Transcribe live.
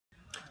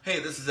Hey,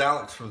 this is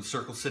Alex from the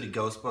Circle City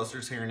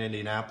Ghostbusters here in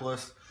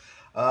Indianapolis.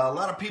 A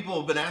lot of people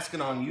have been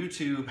asking on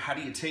YouTube, how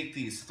do you take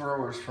these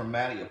throwers from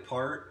Matty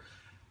apart?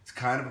 It's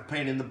kind of a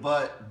pain in the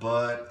butt,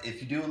 but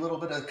if you do a little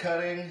bit of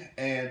cutting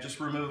and just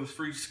remove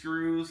 3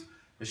 screws,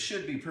 it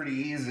should be pretty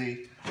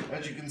easy.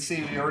 As you can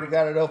see, we already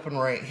got it open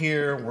right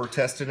here. We're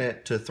testing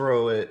it to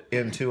throw it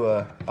into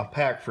a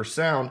pack for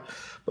sound.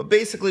 But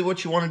basically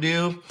what you want to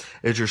do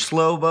is your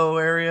slow bow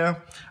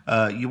area,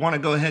 you want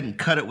to go ahead and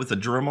cut it with a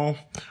Dremel.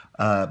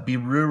 Be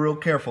real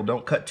careful.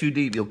 Don't cut too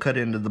deep. You'll cut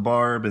into the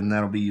barb and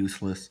that'll be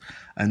useless.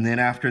 And then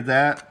after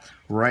that,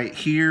 right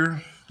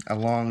here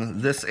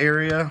along this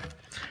area,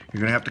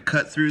 you're going to have to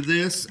cut through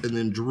this and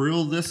then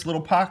drill this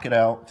little pocket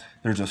out.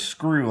 There's a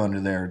screw under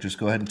there. Just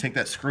go ahead and take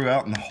that screw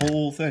out and the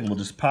whole thing will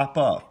just pop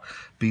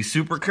off. Be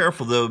super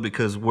careful though,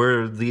 because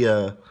where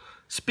the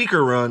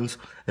speaker runs,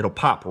 it'll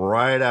pop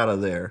right out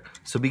of there.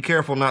 So be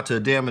careful not to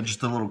damage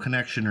the little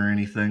connection or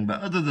anything.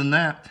 But other than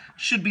that,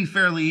 should be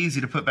fairly easy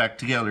to put back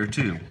together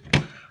too.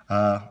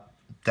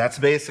 That's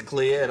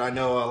basically it. I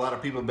know a lot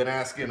of people have been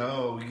asking,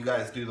 oh, you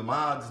guys do the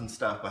mods and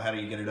stuff, but how do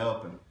you get it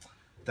open?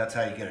 That's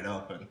how you get it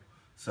open.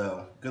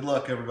 So good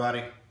luck,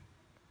 everybody.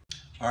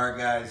 Alright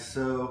guys,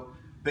 so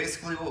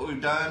basically what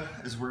we've done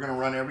is we're going to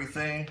run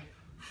everything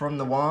from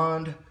the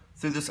wand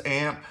through this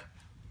amp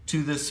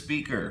to this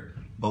speaker.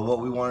 But what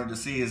we wanted to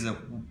see is if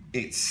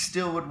it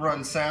still would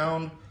run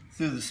sound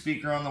through the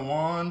speaker on the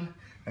wand.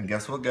 And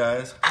guess what,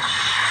 guys? It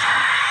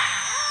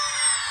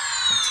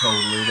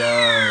totally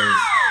does.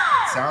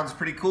 It sounds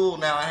pretty cool.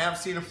 Now, I have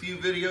seen a few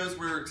videos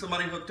where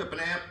somebody hooked up an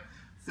amp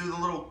through the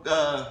little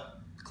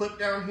clip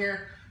down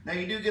here. Now,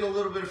 you do get a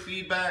little bit of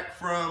feedback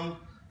from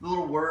the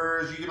little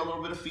whirs. You get a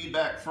little bit of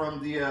feedback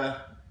from the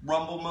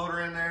rumble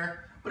motor in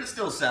there. But it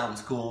still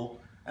sounds cool.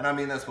 And I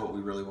mean, that's what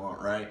we really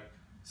want, right?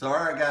 So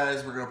alright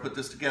guys, we're going to put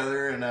this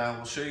together and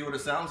we'll show you what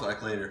it sounds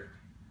like later.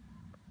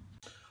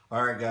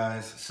 Alright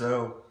guys,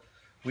 so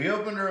we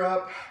opened her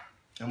up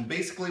and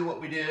basically what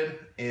we did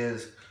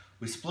is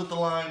we split the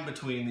line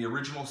between the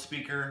original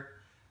speaker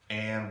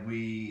and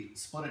we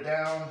split it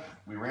down.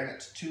 We ran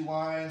it to 2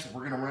 lines.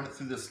 We're going to run it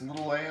through this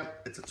little amp.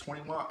 It's a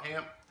 20-watt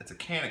amp. It's a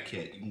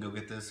Canakit. You can go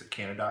get this at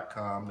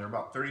Cana.com. They're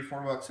about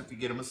 34 bucks if you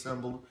get them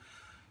assembled.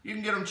 You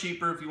can get them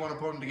cheaper if you want to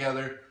put them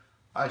together.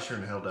 I sure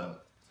in the hell don't.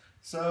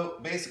 So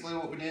basically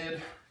what we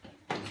did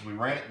is we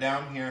ran it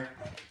down here.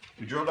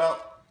 We drilled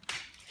out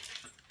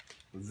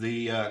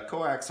the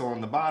coaxial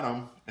on the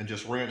bottom and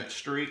just ran it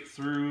straight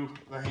through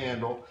the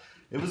handle.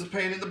 It was a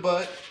pain in the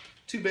butt.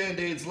 2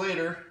 band-aids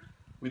later,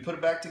 we put it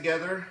back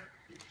together.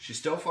 She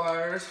still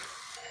fires.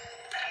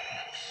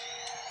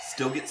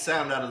 Still gets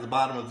sound out of the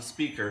bottom of the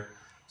speaker.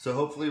 So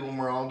hopefully when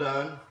we're all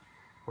done,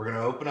 we're going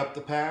to open up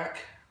the pack.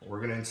 We're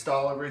going to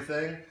install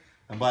everything.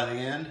 And by the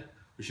end,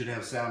 we should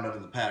have sound out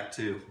of the pack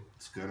too.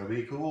 It's gonna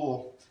be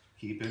cool.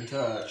 Keep in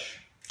touch.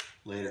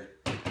 Later.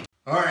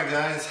 Alright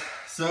guys,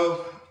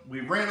 so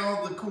we ran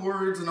all the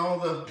cords and all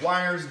the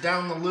wires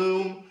down the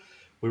loom.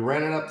 We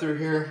ran it up through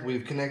here.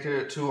 We've connected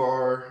it to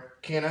our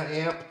Cana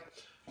amp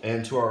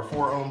and to our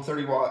 4 ohm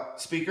 30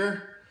 watt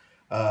speaker.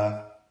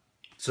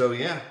 So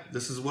yeah,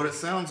 this is what it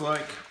sounds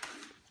like.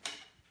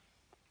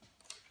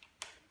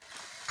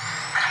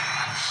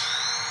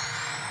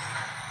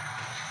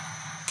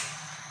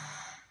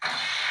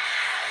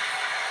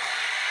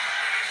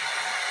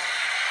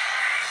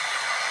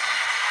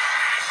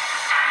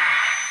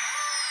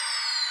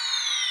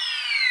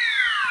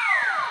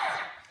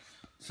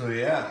 So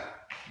yeah,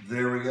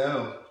 there we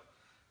go.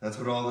 That's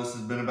what all this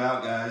has been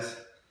about, guys.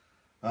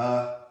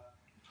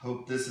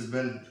 Hope this has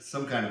been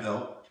some kind of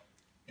help.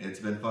 It's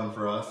been fun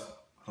for us.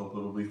 Hope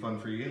it'll be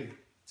fun for you.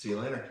 See you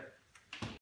later.